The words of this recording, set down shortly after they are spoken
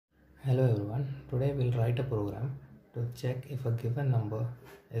Hello everyone, today we'll write a program to check if a given number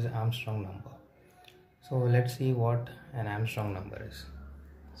is an Armstrong number. So let's see what an Armstrong number is.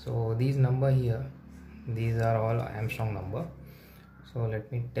 So these number here, these are all Armstrong number. So let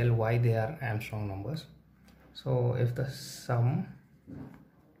me tell why they are Armstrong numbers. So if the sum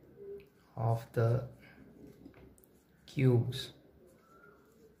of the cubes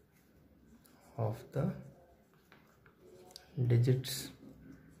of the digits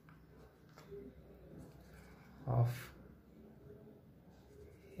of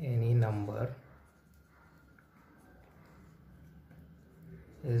any number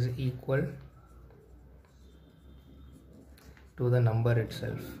is equal to the number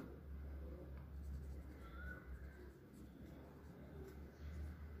itself,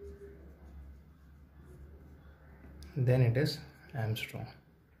 then it is Armstrong.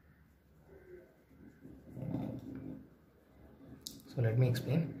 So let me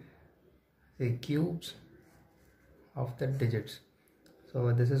explain. The cubes of the digits.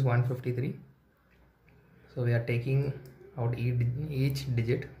 So this is 153. So we are taking out each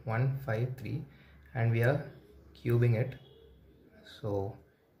digit 153 and we are cubing it, so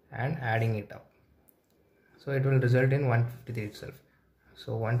and adding it up. So it will result in 153 itself.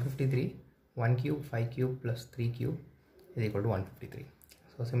 So 153, 1 cube, 5 cube plus 3 cube is equal to 153.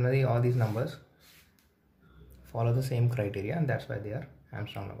 So similarly all these numbers follow the same criteria and that's why they are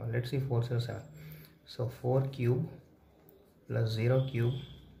Armstrong number. Let's see 407. So 4 cube plus 0 cube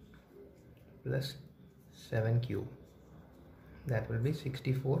plus 7 cube, that will be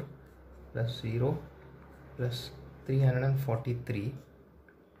 64 plus 0 plus 343,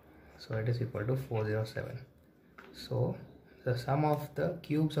 so it is equal to 407. So the sum of the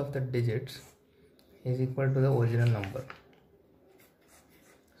cubes of the digits is equal to the original number.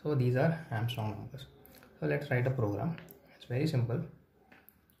 So these are Armstrong numbers. So let's write a program. It's very simple.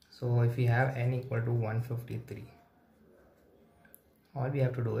 So if we have n equal to 153, all we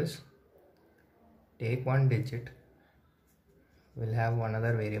have to do is take one digit, we'll have one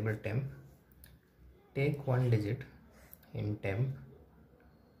other variable temp, take one digit in temp,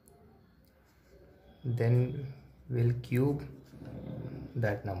 then we'll cube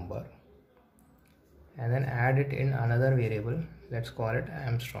that number and then add it in another variable, let's call it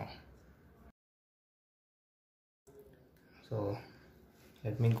Armstrong. So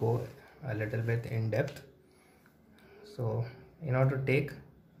let me go a little bit in depth. So in order to take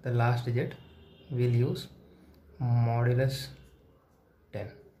the last digit, we'll use modulus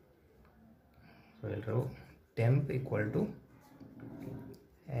 10. So we'll do temp equal to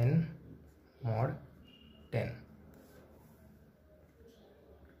n mod 10.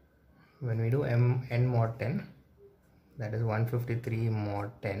 When we do n mod 10, that is 153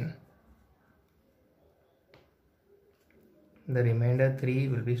 mod 10, the remainder 3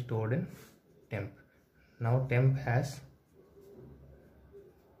 will be stored in temp. Now temp has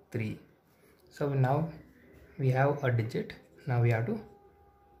 3. So now we have a digit, now we have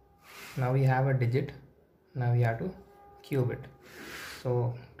to cube it.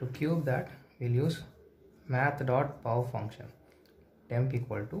 So to cube that, we'll use math.power function, temp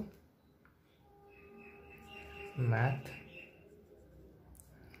equal to math.power,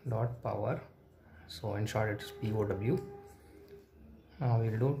 so in short it's POW. Now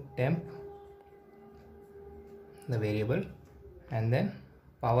we'll do temp, the variable, and then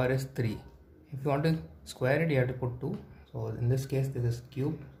power is 3. If you want to square it, you have to put 2. So in this case this is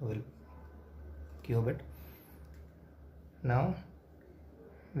cube, so we'll cube it. Now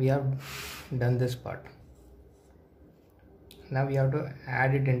we have done this part. Now we have to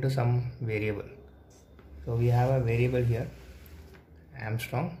add it into some variable. So we have a variable here,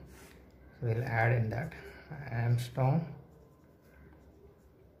 Armstrong, so we'll add in that Armstrong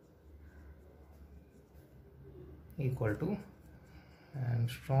equal to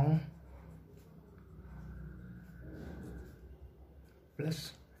Armstrong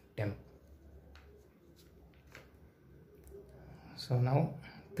plus temp. So now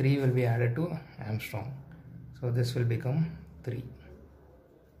 3 will be added to Armstrong, so this will become 3.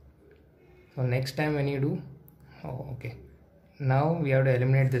 So next time when you do, now we have to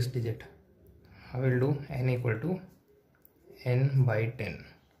eliminate this digit. I will do n equal to n by 10.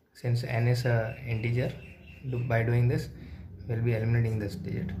 Since n is a integer, by doing this we'll be eliminating this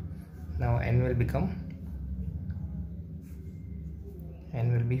digit. Now n will be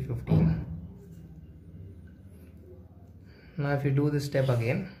 15. Now if you do this step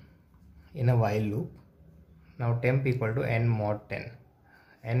again in a while loop, now temp equal to n mod 10.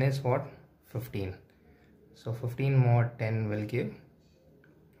 N is what? 15. So 15 mod 10 will give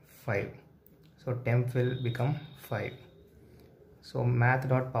 5. So temp will become 5. So math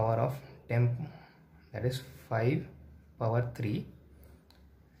dot power of temp, that is 5 power 3,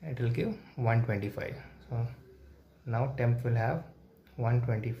 it will give 125. So now temp will have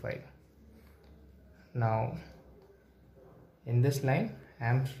 125. Now in this line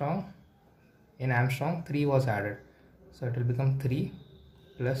Armstrong, in Armstrong 3 was added, so it will become 3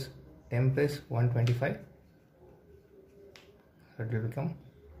 plus temp is 125, so it will become,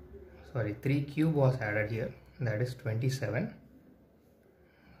 sorry, 3 cube was added here, that is 27.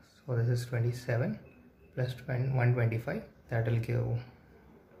 So this is 27 plus 125, that will give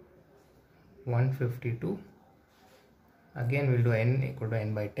 152. Again we'll do n equal to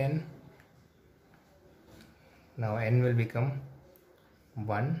n by 10. Now n will become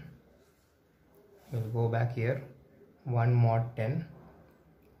 1. We'll go back here, 1 mod 10,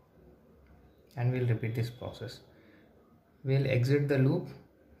 and we'll repeat this process. We'll exit the loop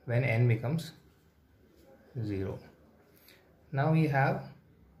when n becomes 0. Now we have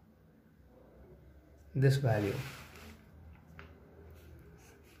this value.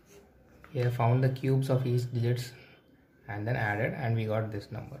 We have found the cubes of each digits and then added, and we got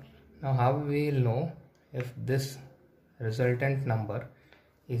this number. Now how we will know if this resultant number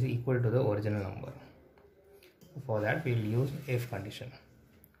is equal to the original number? For that we will use if condition.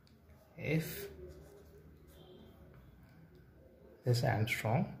 If this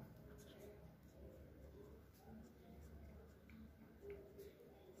Armstrong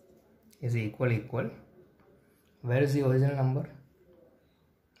is equal, where is the original number?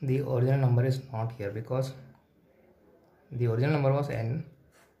 The original number is not here, because the original number was n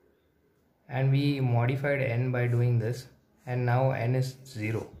and we modified n by doing this, and now n is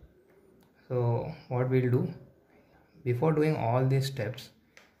 0. So what we'll do, before doing all these steps,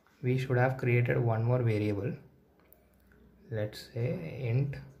 we should have created one more variable. Let's say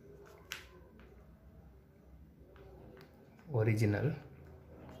int original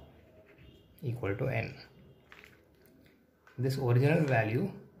equal to n. This original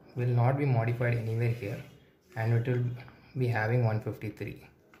value will not be modified anywhere here, and it will be having 153,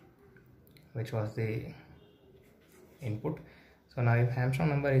 which was the input. So now if Armstrong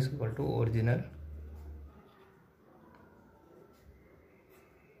number is equal to original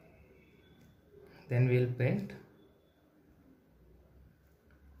then we'll print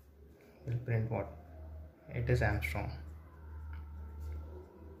what? It is Armstrong.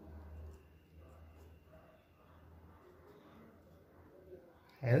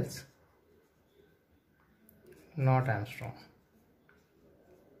 Else not Armstrong.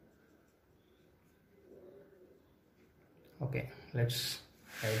 Okay, let's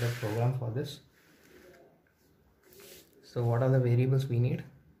write the program for this. So what are the variables we need?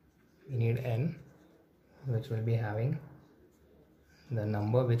 We need n, which will be having the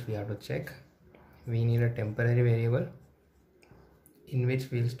number which we have to check. We need a temporary variable in which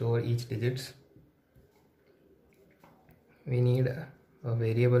we'll store each digits. We need a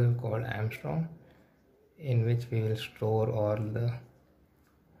variable called Armstrong in which we will store all the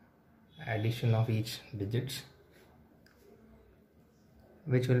addition of each digits,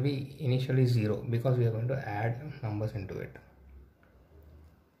 which will be initially 0 because we are going to add numbers into it.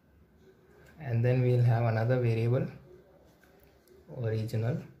 And then we will have another variable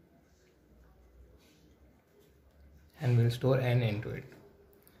original, and we'll store n into it.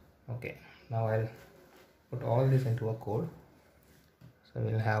 Okay, now I'll put all this into a code. So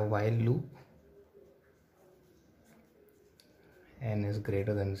we'll have while loop, n is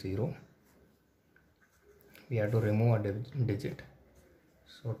greater than 0. We have to remove a digit,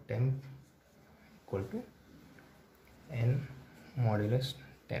 so temp equal to n modulus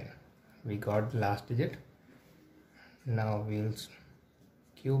 10. We got the last digit. Now we'll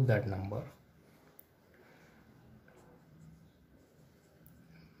cube that number.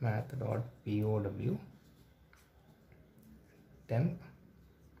 Math.pow temp,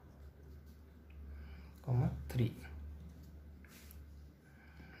 3.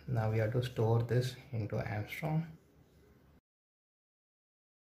 Now we have to store this into Armstrong.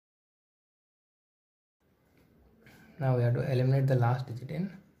 Now we have to eliminate the last digit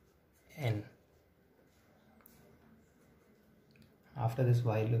in n. After this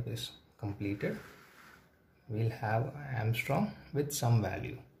while loop is completed, we'll have Armstrong with some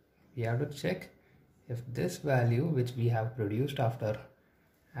value. We have to check if this value which we have produced after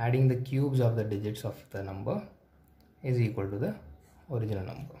adding the cubes of the digits of the number is equal to the original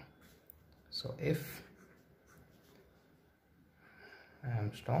number. So if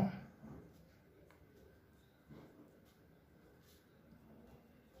Armstrong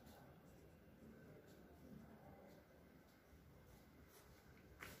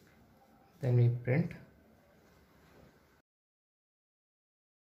then we print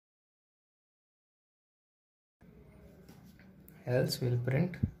else we'll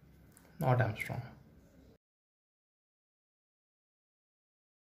print not Armstrong.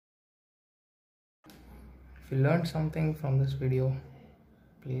 If you learned something from this video,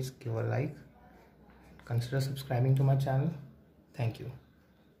 please give a like. Consider subscribing to my channel. Thank you.